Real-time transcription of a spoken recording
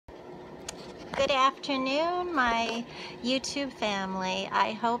Good afternoon, my YouTube family.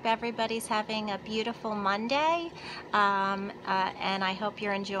 I hope everybody's having a beautiful Monday, and I hope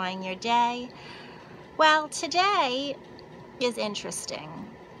you're enjoying your day. Well, today is interesting.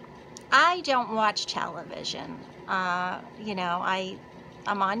 I don't watch television. I'm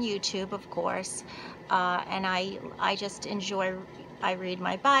on YouTube, of course, and I just enjoy. I read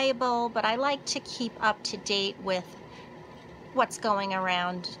my Bible, but I like to keep up to date with what's going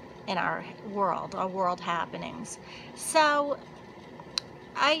around in our world happenings. So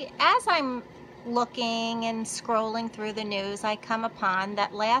as I'm looking and scrolling through the news, I come upon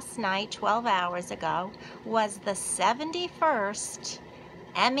that last night, 12 hours ago, was the 71st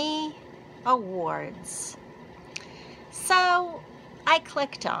Emmy Awards. So I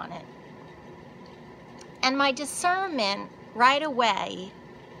clicked on it, and my discernment right away,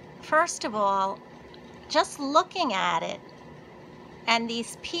 first of all, just looking at it, and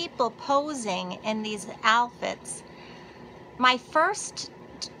these people posing in these outfits, my first,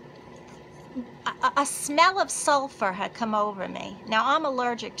 a smell of sulfur had come over me. Now, I'm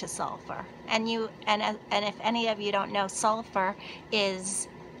allergic to sulfur, and if any of you don't know, sulfur is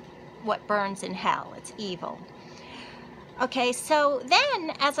what burns in hell. It's evil. Okay, so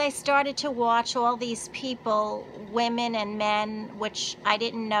then as I started to watch all these people, women and men, which I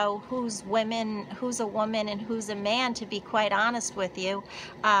didn't know who's a woman and who's a man, to be quite honest with you,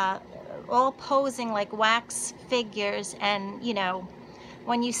 all posing like wax figures. And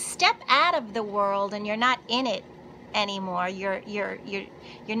when you step out of the world and you're not in it anymore, you're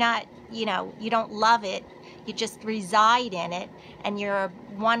not, you don't love it, you just reside in it, and you're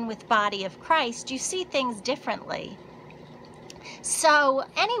one with body of Christ, you see things differently. So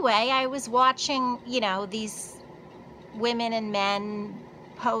anyway, I was watching, these women and men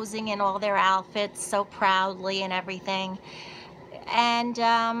posing in all their outfits so proudly and everything. And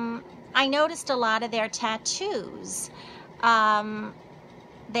I noticed a lot of their tattoos.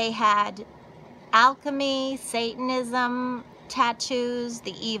 They had alchemy, Satanism tattoos,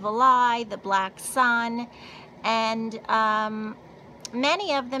 the evil eye, the black sun, and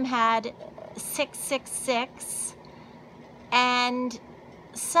many of them had 666. And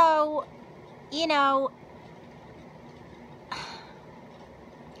so,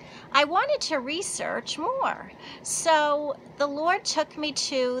 I wanted to research more. So the Lord took me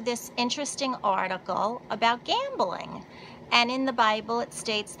to this interesting article about gambling. And in the Bible, it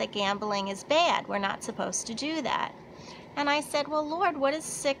states that gambling is bad. We're not supposed to do that. And I said, well, Lord, what is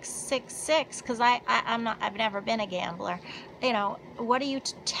 666? Because I've never been a gambler. What are you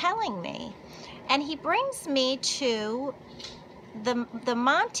telling me? And he brings me to the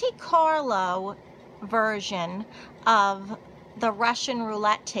Monte Carlo version of the Russian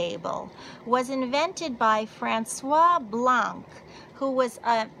roulette table. Was invented by Francois Blanc, who was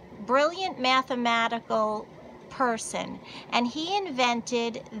a brilliant mathematical person, and he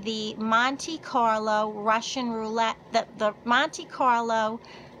invented the Monte Carlo Russian roulette, the Monte Carlo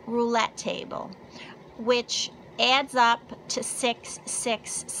roulette table, which adds up to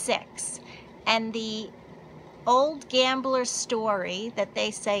 666. And the old gambler story that they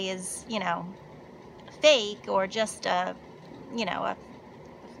say is, fake, or just a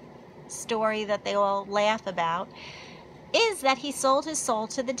story that they all laugh about, is that he sold his soul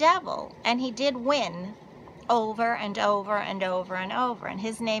to the devil, and he did win over and over and over and over. And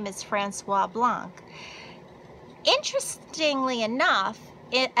his name is Francois Blanc. Interestingly enough,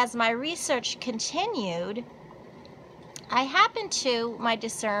 as my research continued, my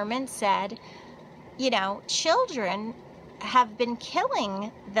discernment said, children have been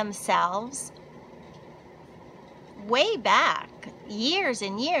killing themselves way back, years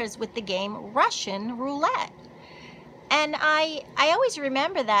and years, with the game Russian roulette. And I always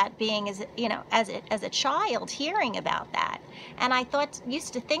remember that being, as a child, hearing about that. And I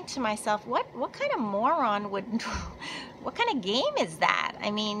used to think to myself, what kind of moron what kind of game is that?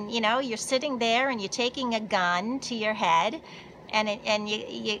 I mean, you're sitting there and you're taking a gun to your head, and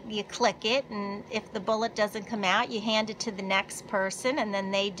you click it, and if the bullet doesn't come out, you hand it to the next person, and then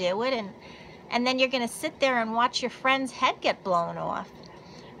they do it, and then you're going to sit there and watch your friend's head get blown off.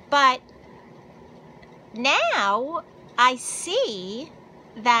 But now I see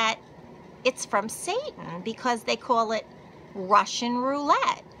that it's from Satan, because they call it Russian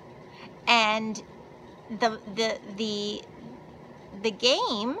roulette, and the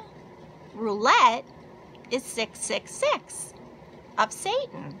game roulette is 666 of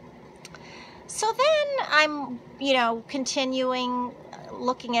Satan. So then I'm continuing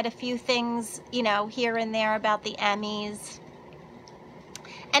looking at a few things here and there about the Emmys,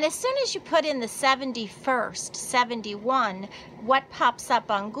 And as soon as you put in the 71st, 71, what pops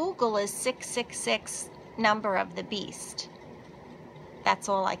up on Google is 666, number of the beast. That's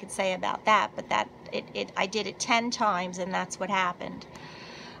all I could say about that, but I did it 10 times and that's what happened.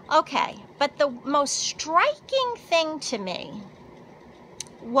 Okay, but the most striking thing to me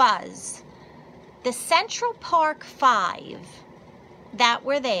was the Central Park 5 that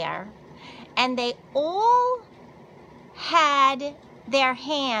were there, and they all had their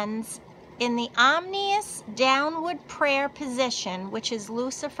hands in the omnious downward prayer position, which is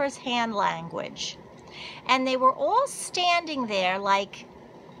Lucifer's hand language. And they were all standing there like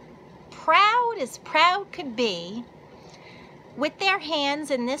proud as proud could be, with their hands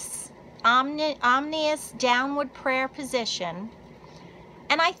in this omnious downward prayer position.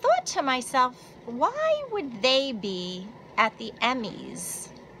 And I thought to myself, why would they be at the Emmys?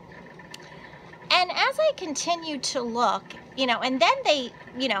 And as I continued to look, and then they,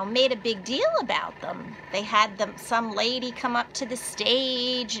 made a big deal about them. They had some lady come up to the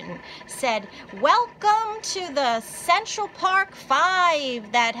stage and said, "Welcome to the Central Park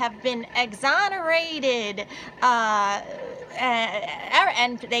 5 that have been exonerated."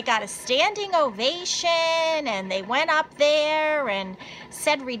 And they got a standing ovation, and they went up there and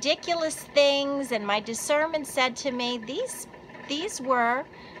said ridiculous things. And my discernment said to me, these were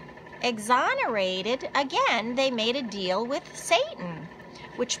exonerated. Again, they made a deal with Satan,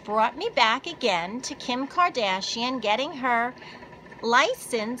 which brought me back again to Kim Kardashian getting her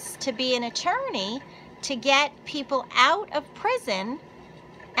license to be an attorney to get people out of prison.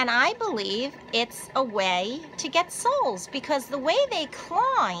 And I believe it's a way to get souls, because the way they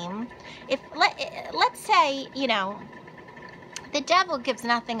climb, let's say, the devil gives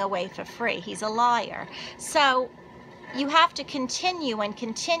nothing away for free. He's a liar. So you have to continue and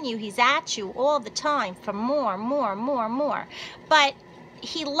continue. He's at you all the time for more. But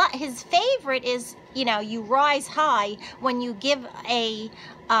his favorite is, you rise high when you give a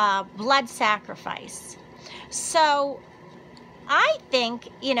blood sacrifice. So I think,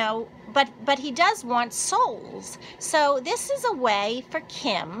 but he does want souls. So this is a way for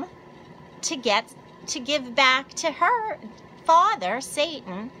Kim to give back to her father,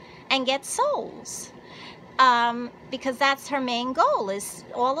 Satan, and get souls. Because that's her main goal. Is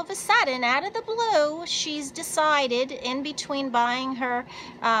all of a sudden, out of the blue, she's decided, in between buying her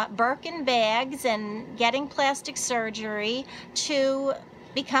Birkin bags and getting plastic surgery, to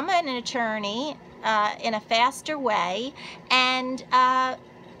become an attorney in a faster way and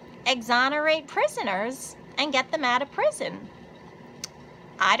exonerate prisoners and get them out of prison.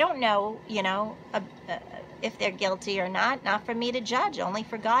 I don't know, if they're guilty or not for me to judge, only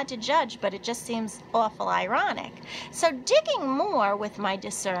for God to judge, but it just seems awful ironic. So digging more with my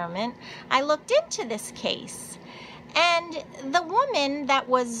discernment, I looked into this case, and the woman that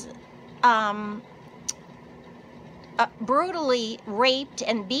was brutally raped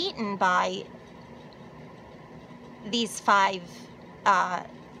and beaten by these 5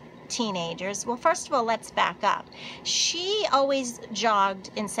 teenagers. Well, first of all, let's back up. She always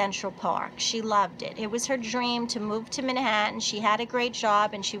jogged in Central Park. She loved it. It was her dream to move to Manhattan. She had a great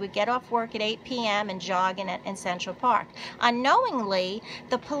job, and she would get off work at 8 p.m. and jog in Central Park. Unknowingly,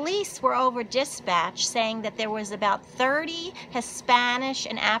 the police were over dispatch saying that there was about 30 Hispanic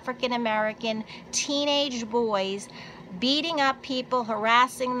and African American teenage boys beating up people,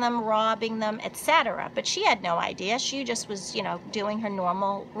 harassing them, robbing them, etc. But she had no idea. She just was, doing her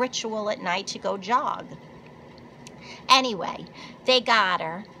normal ritual at night to go jog. Anyway, they got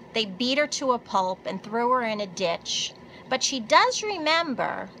her. They beat her to a pulp and threw her in a ditch. But she does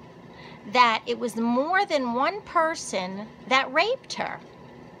remember that it was more than one person that raped her.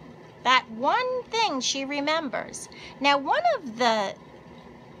 That one thing she remembers. Now, one of the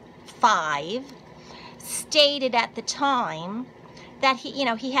 5 stated at the time that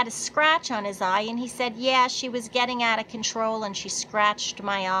he had a scratch on his eye, and he said, yeah, she was getting out of control and she scratched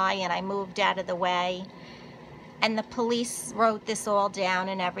my eye and I moved out of the way. And the police wrote this all down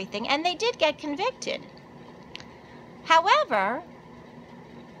and everything, and they did get convicted. However,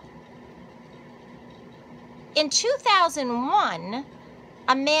 in 2001,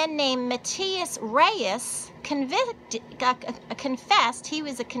 a man named Matthias Reyes confessed. He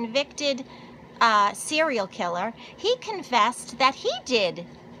was a convicted serial killer. He confessed that he did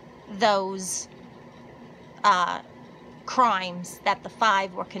those crimes that the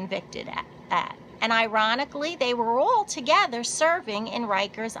 5 were convicted at. And ironically, they were all together serving in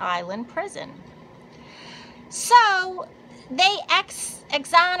Rikers Island prison. So they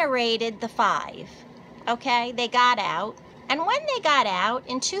exonerated the 5. Okay, they got out, And when they got out,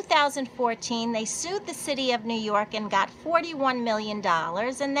 in 2014, they sued the city of New York and got $41 million.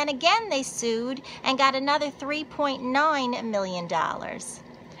 And then again, they sued and got another $3.9 million.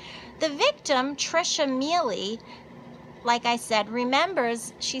 The victim, Trisha Mealy, like I said,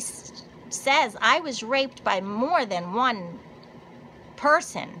 remembers, she says, I was raped by more than one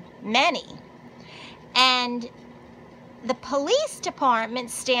person, many. And the police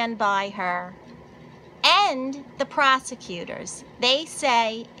department stand by her, and the prosecutors. They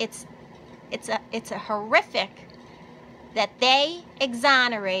say it's a horrific that they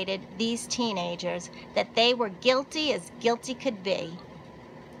exonerated these teenagers, that they were guilty as guilty could be.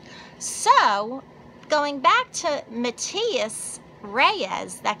 So, going back to Matias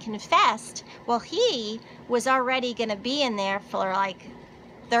Reyes that confessed, well, he was already going to be in there for like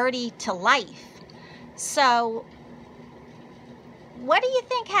 30 to life. So, what do you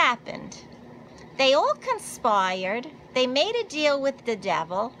think happened? They all conspired. They made a deal with the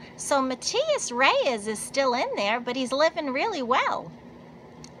devil. So Matias Reyes is still in there, but he's living really well.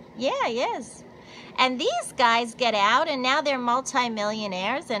 Yeah, he is. And these guys get out, and now they're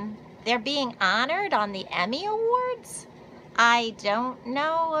multimillionaires, and they're being honored on the Emmy Awards. I don't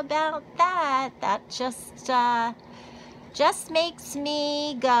know about that. That just makes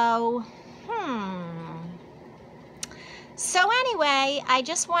me go, So anyway, I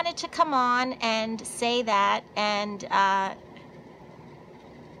just wanted to come on and say that, and I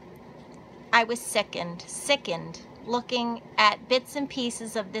was sickened looking at bits and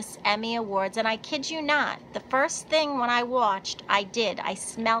pieces of this Emmy Awards, and I kid you not, the first thing when I watched, I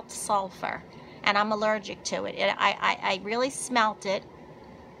smelt sulfur, and I'm allergic to it. I really smelt it.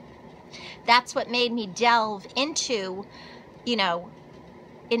 That's what made me delve into,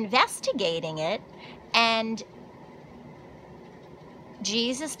 investigating it, and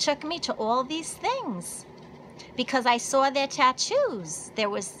Jesus took me to all these things because I saw their tattoos. There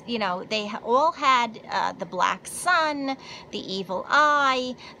was, they all had the black sun, the evil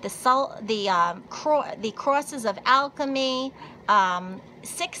eye, the crosses of alchemy,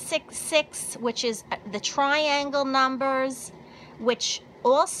 666, which is the triangle numbers, which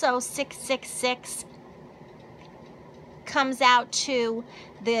also 666 comes out to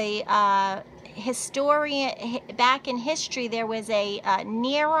the historian. Back in history, there was a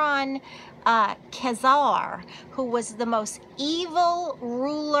Neron Khazar, who was the most evil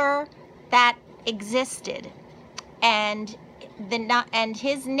ruler that existed, and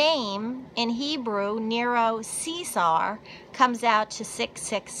his name in Hebrew, Nero Caesar, comes out to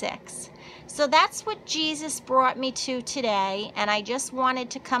 666. So that's what Jesus brought me to today, and I just wanted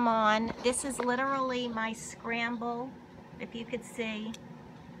to come on. This is literally my scramble, if you could see.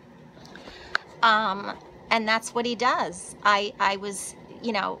 And that's what he does. I was,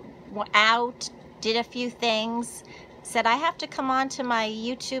 out, did a few things, said I have to come on to my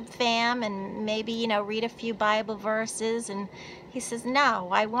YouTube fam and maybe, read a few Bible verses. And he says, no,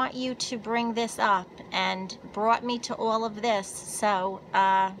 I want you to bring this up, and brought me to all of this. So,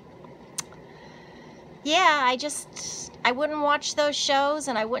 yeah, I wouldn't watch those shows,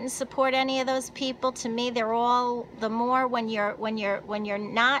 and I wouldn't support any of those people. To me, they're all, the more when you're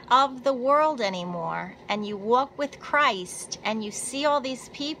not of the world anymore, and you walk with Christ, and you see all these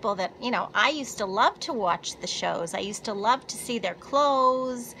people that, I used to love to watch the shows. I used to love to see their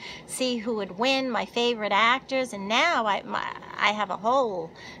clothes, see who would win, my favorite actors, and now I have a whole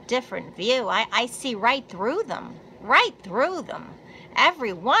different view. I see right through them.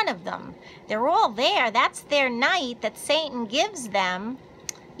 Every one of them. They're all there. That's their night that Satan gives them,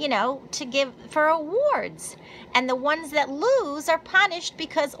 to give for awards. And the ones that lose are punished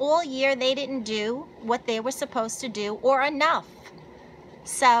because all year they didn't do what they were supposed to do or enough.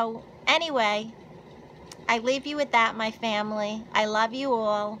 So, anyway, I leave you with that, my family. I love you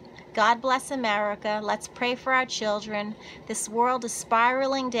all. God bless America. Let's pray for our children. This world is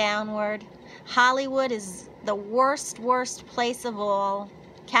spiraling downward. Hollywood is the worst place of all.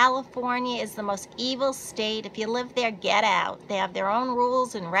 California is the most evil state. If you live there, get out. They have their own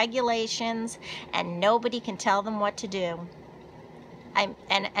rules and regulations, and nobody can tell them what to do.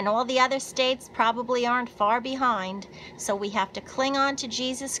 And all the other states probably aren't far behind. So we have to cling on to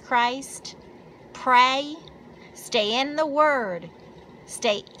Jesus Christ, pray, stay in the Word.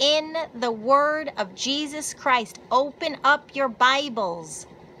 Stay in the Word of Jesus Christ. Open up your Bibles.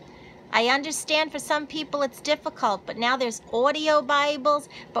 I understand for some people it's difficult, but now there's audio Bibles.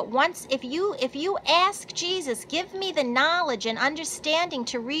 But if you ask Jesus, give me the knowledge and understanding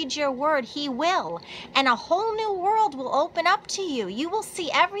to read your word, he will. And a whole new world will open up to you. You will see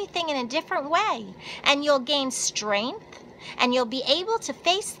everything in a different way. And you'll gain strength. And you'll be able to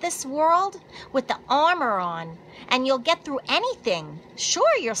face this world with the armor on, and you'll get through anything.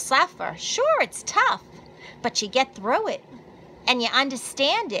 Sure, you'll suffer. Sure, it's tough, but you get through it, and you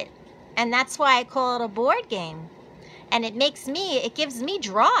understand it. And that's why I call it a board game. And it gives me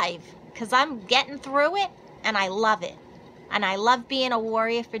drive, because I'm getting through it, and I love it. And I love being a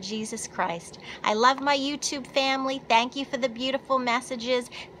warrior for Jesus Christ. I love my YouTube family. Thank you for the beautiful messages.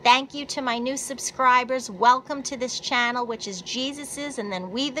 Thank you to my new subscribers. Welcome to this channel, which is Jesus's and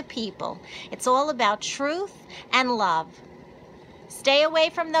then We the People. It's all about truth and love. Stay away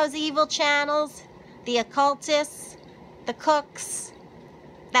from those evil channels, the occultists, the cooks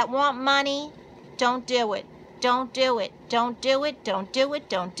that want money. Don't do it. Don't do it. Don't do it. Don't do it.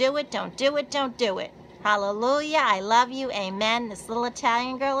 Don't do it. Don't do it. Don't do it. Hallelujah. I love you. Amen. This little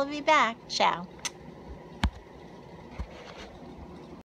Italian girl will be back. Ciao.